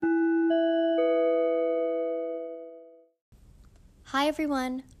Hi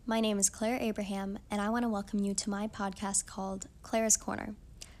everyone, my name is Claire Abraham, and I want to welcome you to my podcast called Claire's Corner.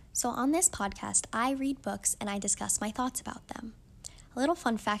 So on this podcast, I read books and I discuss my thoughts about them. A little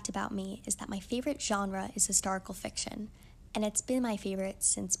fun fact about me is that my favorite genre is historical fiction, and it's been my favorite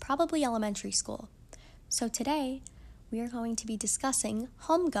since probably elementary school. So today, we are going to be discussing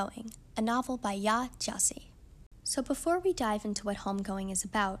Homegoing, a novel by Yaa Gyasi. So before we dive into what Homegoing is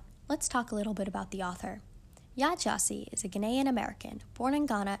about, let's talk a little bit about the author. Yaa Gyasi is a Ghanaian American, born in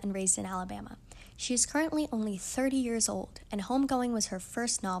Ghana and raised in Alabama. She is currently only 30 years old, and Homegoing was her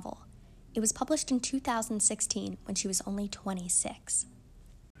first novel. It was published in 2016 when she was only 26.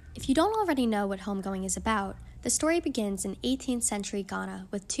 If you don't already know what Homegoing is about, the story begins in 18th century Ghana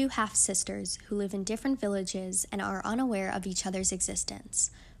with two half-sisters who live in different villages and are unaware of each other's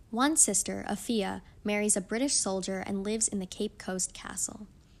existence. One sister, Afia, marries a British soldier and lives in the Cape Coast castle.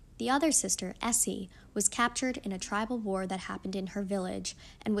 The other sister, Essie, was captured in a tribal war that happened in her village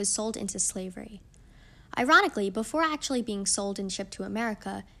and was sold into slavery. Ironically, before actually being sold and shipped to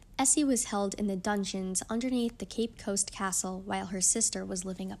America, Essie was held in the dungeons underneath the Cape Coast castle while her sister was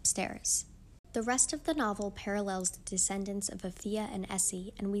living upstairs. The rest of the novel parallels the descendants of Afia and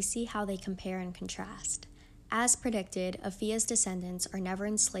Essie, and we see how they compare and contrast. As predicted, Afia's descendants are never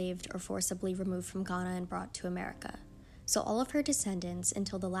enslaved or forcibly removed from Ghana and brought to America. So all of her descendants,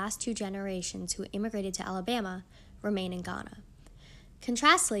 until the last two generations who immigrated to Alabama, remain in Ghana.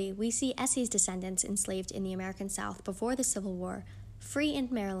 Contrastly, we see Essie's descendants enslaved in the American South before the Civil War, free in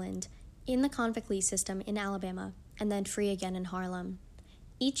Maryland, in the convict lease system in Alabama, and then free again in Harlem.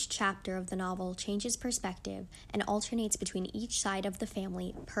 Each chapter of the novel changes perspective and alternates between each side of the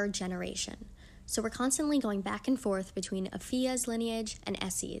family per generation. So we're constantly going back and forth between Afia's lineage and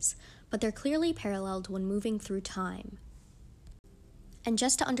Essie's, but they're clearly paralleled when moving through time. And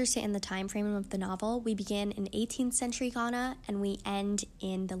just to understand the time frame of the novel, we begin in 18th century Ghana and we end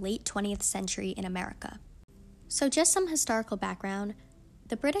in the late 20th century in America. So just some historical background.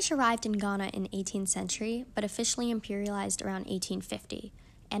 The British arrived in Ghana in 18th century, but officially imperialized around 1850,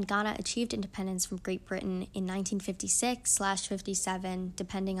 and Ghana achieved independence from Great Britain in 1956/57,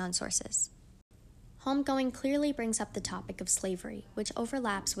 depending on sources. Homegoing clearly brings up the topic of slavery, which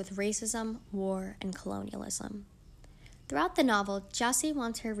overlaps with racism, war, and colonialism. Throughout the novel, Gyasi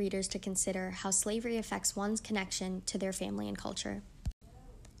wants her readers to consider how slavery affects one's connection to their family and culture.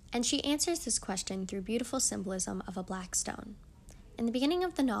 And she answers this question through beautiful symbolism of a black stone. In the beginning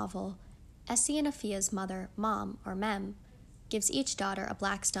of the novel, Essie and Afia's mother, Mom, or Mem, gives each daughter a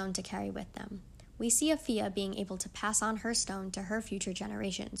black stone to carry with them. We see Afia being able to pass on her stone to her future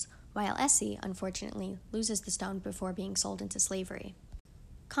generations, while Essie, unfortunately, loses the stone before being sold into slavery.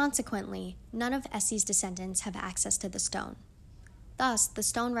 Consequently, none of Essie's descendants have access to the stone. Thus, the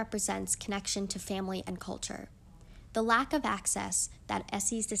stone represents connection to family and culture. The lack of access that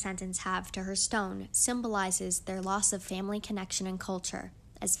Essie's descendants have to her stone symbolizes their loss of family connection and culture,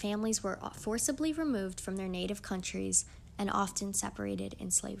 as families were forcibly removed from their native countries and often separated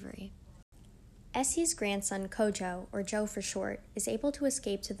in slavery. Essie's grandson, Kojo, or Joe for short, is able to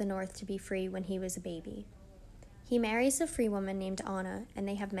escape to the north to be free when he was a baby. He marries a free woman named Anna, and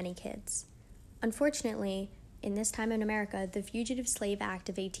they have many kids. Unfortunately, in this time in America, the Fugitive Slave Act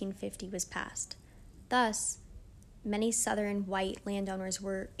of 1850 was passed. Thus, many southern white landowners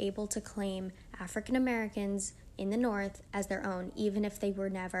were able to claim African Americans in the North as their own, even if they were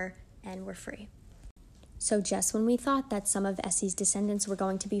never and were free. So just when we thought that some of Essie's descendants were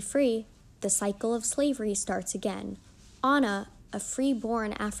going to be free, the cycle of slavery starts again. Anna, a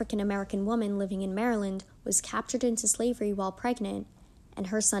free-born African American woman living in Maryland, was captured into slavery while pregnant, and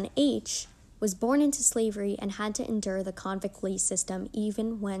her son H was born into slavery and had to endure the convict lease system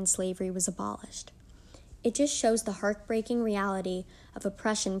even when slavery was abolished. It just shows the heartbreaking reality of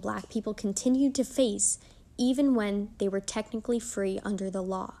oppression Black people continued to face even when they were technically free under the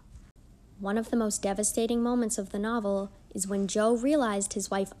law. One of the most devastating moments of the novel is when Joe realized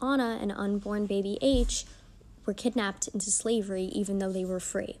his wife Anna and unborn baby H were kidnapped into slavery even though they were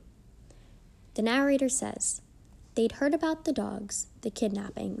free. The narrator says, "They'd heard about the dogs, the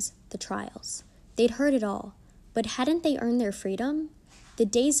kidnappings, the trials. They'd heard it all, but hadn't they earned their freedom? The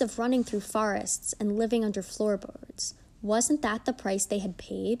days of running through forests and living under floorboards, wasn't that the price they had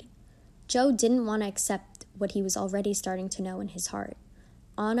paid?" Joe didn't want to accept what he was already starting to know in his heart.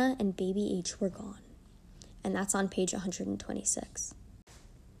 Anna and baby H were gone. And that's on page 126.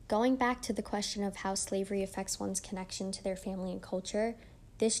 Going back to the question of how slavery affects one's connection to their family and culture,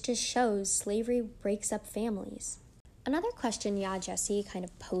 this just shows slavery breaks up families. Another question Yaa Gyasi kind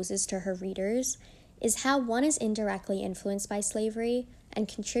of poses to her readers is how one is indirectly influenced by slavery and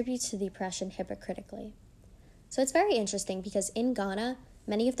contributes to the oppression hypocritically. So it's very interesting because in Ghana,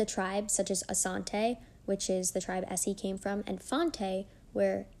 many of the tribes, such as Asante, which is the tribe Essie came from, and Fonte,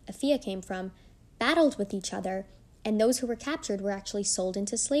 where Afia came from, battled with each other, and those who were captured were actually sold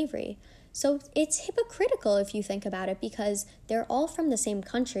into slavery. So it's hypocritical if you think about it, because they're all from the same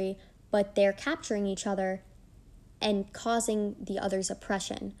country, but they're capturing each other and causing the other's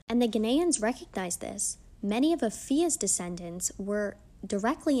oppression. And the Ghanaians recognized this. Many of Afia's descendants were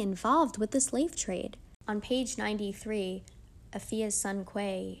directly involved with the slave trade. On page 93, Afia's son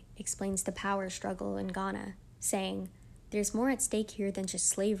Quay explains the power struggle in Ghana, saying, "There's more at stake here than just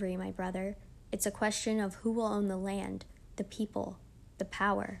slavery, my brother. It's a question of who will own the land, the people, the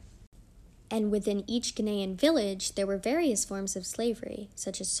power." And within each Ghanaian village, there were various forms of slavery,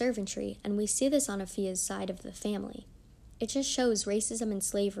 such as servantry, and we see this on Afia's side of the family. It just shows racism and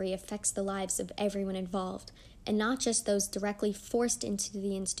slavery affects the lives of everyone involved, and not just those directly forced into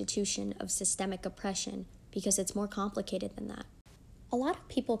the institution of systemic oppression, because it's more complicated than that. A lot of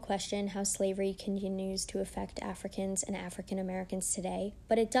people question how slavery continues to affect Africans and African Americans today,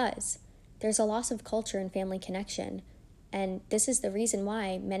 but it does. There's a loss of culture and family connection, and this is the reason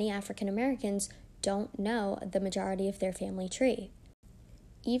why many African Americans don't know the majority of their family tree.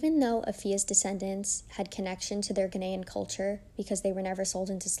 Even though Afia's descendants had connection to their Ghanaian culture because they were never sold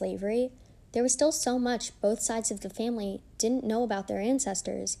into slavery, there was still so much both sides of the family didn't know about their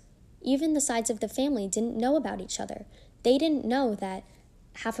ancestors. Even the sides of the family didn't know about each other. They didn't know that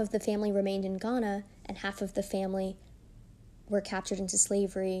half of the family remained in Ghana and half of the family were captured into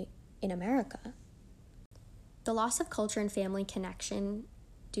slavery in America. The loss of culture and family connection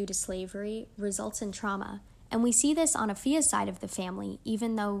due to slavery results in trauma, and we see this on Afia's side of the family,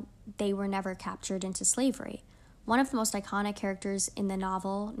 even though they were never captured into slavery. One of the most iconic characters in the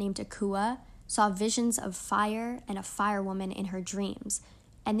novel, named Akua, saw visions of fire and a firewoman in her dreams,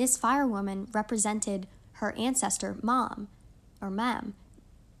 and this firewoman represented her ancestor, Mam,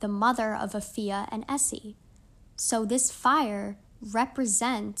 the mother of Afia and Essie. So this fire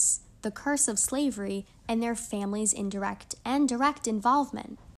represents the curse of slavery and their family's indirect and direct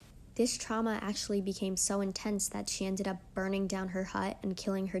involvement. This trauma actually became so intense that she ended up burning down her hut and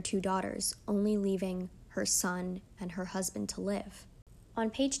killing her 2 daughters, only leaving her son and her husband to live. On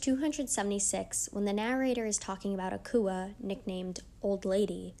page 276, when the narrator is talking about Akua, nicknamed Old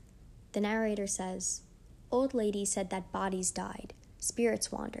Lady, the narrator says, "Old Lady said that bodies died,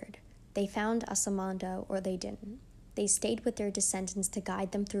 spirits wandered. They found Asamando or they didn't. They stayed with their descendants to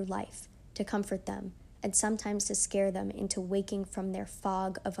guide them through life, to comfort them, and sometimes to scare them into waking from their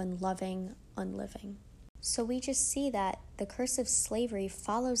fog of unloving unliving." So we just see that the curse of slavery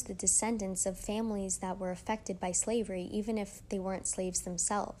follows the descendants of families that were affected by slavery, even if they weren't slaves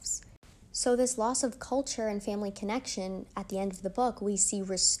themselves. So this loss of culture and family connection at the end of the book, we see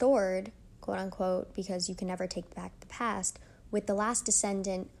restored, quote unquote, because you can never take back the past, with the last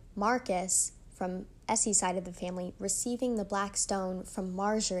descendant, Marcus, from Essie's side of the family, receiving the black stone from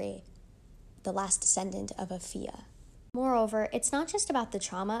Marjorie, the last descendant of Afia. Moreover, it's not just about the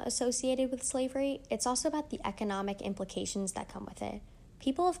trauma associated with slavery, it's also about the economic implications that come with it.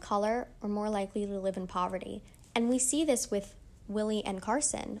 People of color are more likely to live in poverty, and we see this with Willie and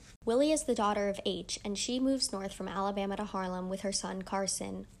Carson. Willie is the daughter of H, and she moves north from Alabama to Harlem with her son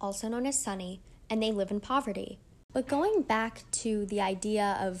Carson, also known as Sonny, and they live in poverty. But going back to the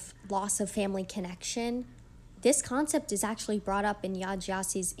idea of loss of family connection, this concept is actually brought up in Yaa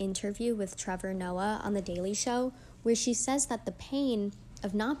Gyasi's interview with Trevor Noah on The Daily Show, where she says that the pain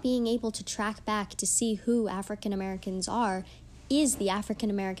of not being able to track back to see who African Americans are is the African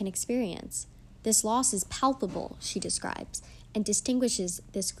American experience. This loss is palpable, she describes, and distinguishes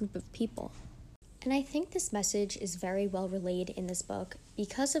this group of people. And I think this message is very well relayed in this book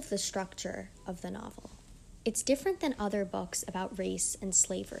because of the structure of the novel. It's different than other books about race and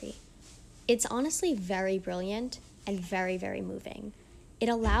slavery. It's honestly very brilliant and very, very moving. It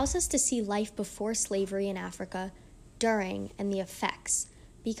allows us to see life before slavery in Africa, during, and the effects.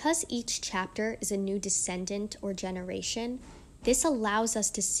 Because each chapter is a new descendant or generation, this allows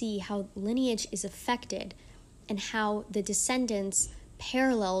us to see how lineage is affected and how the descendants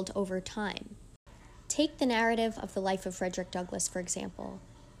paralleled over time. Take the narrative of the life of Frederick Douglass, for example.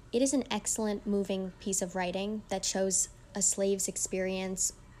 It is an excellent, moving piece of writing that shows a slave's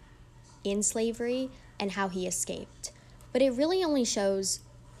experience in slavery and how he escaped. But it really only shows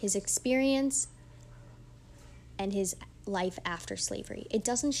his experience and his life after slavery. It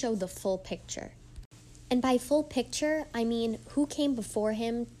doesn't show the full picture. And by full picture, I mean who came before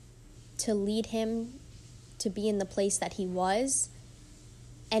him to lead him to be in the place that he was,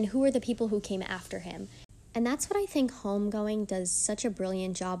 and who are the people who came after him. And that's what I think Homegoing does such a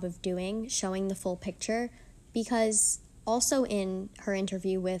brilliant job of doing, showing the full picture. because also in her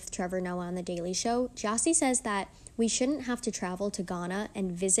interview with Trevor Noah on The Daily Show, Jossie says that we shouldn't have to travel to Ghana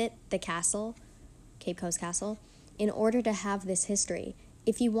and visit the castle, Cape Coast Castle, in order to have this history.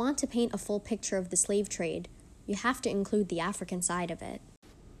 If you want to paint a full picture of the slave trade, you have to include the African side of it.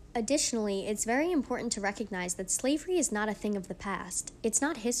 Additionally, it's very important to recognize that slavery is not a thing of the past. It's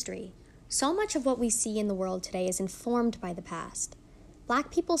not history. So much of what we see in the world today is informed by the past.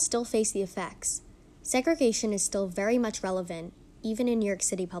 Black people still face the effects. Segregation is still very much relevant, even in New York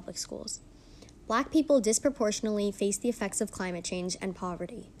City public schools. Black people disproportionately face the effects of climate change and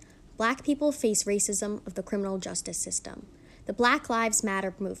poverty. Black people face racism of the criminal justice system. The Black Lives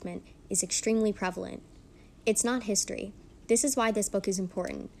Matter movement is extremely prevalent. It's not history. This is why this book is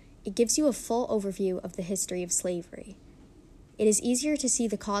important. It gives you a full overview of the history of slavery. It is easier to see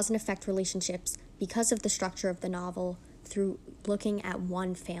the cause and effect relationships because of the structure of the novel through looking at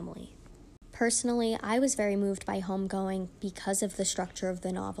one family. Personally, I was very moved by Homegoing because of the structure of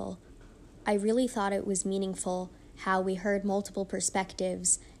the novel. I really thought it was meaningful how we heard multiple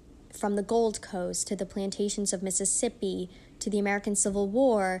perspectives, from the Gold Coast to the plantations of Mississippi to the American Civil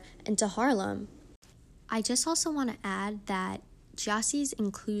War and to Harlem. I just also want to add that Jossie's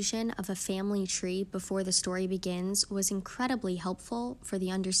inclusion of a family tree before the story begins was incredibly helpful for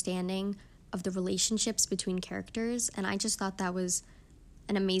the understanding of the relationships between characters, and I just thought that was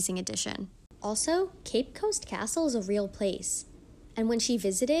an amazing addition. Also, Cape Coast Castle is a real place, and when she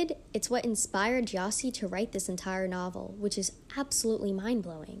visited, it's what inspired Jossie to write this entire novel, which is absolutely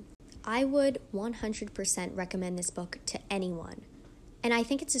mind-blowing. I would 100% recommend this book to anyone, and I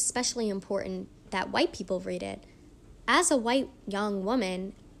think it's especially important that white people read it. As a white young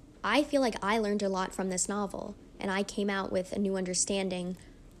woman, I feel like I learned a lot from this novel, and I came out with a new understanding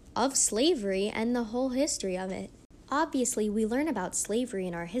of slavery and the whole history of it. Obviously, we learn about slavery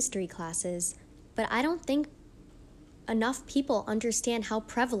in our history classes, but I don't think enough people understand how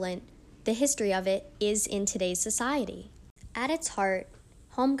prevalent the history of it is in today's society. At its heart,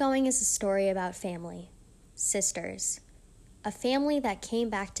 Homegoing is a story about family, sisters, a family that came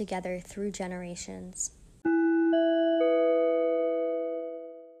back together through generations.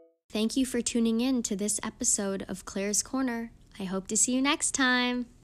 Thank you for tuning in to this episode of Claire's Corner. I hope to see you next time.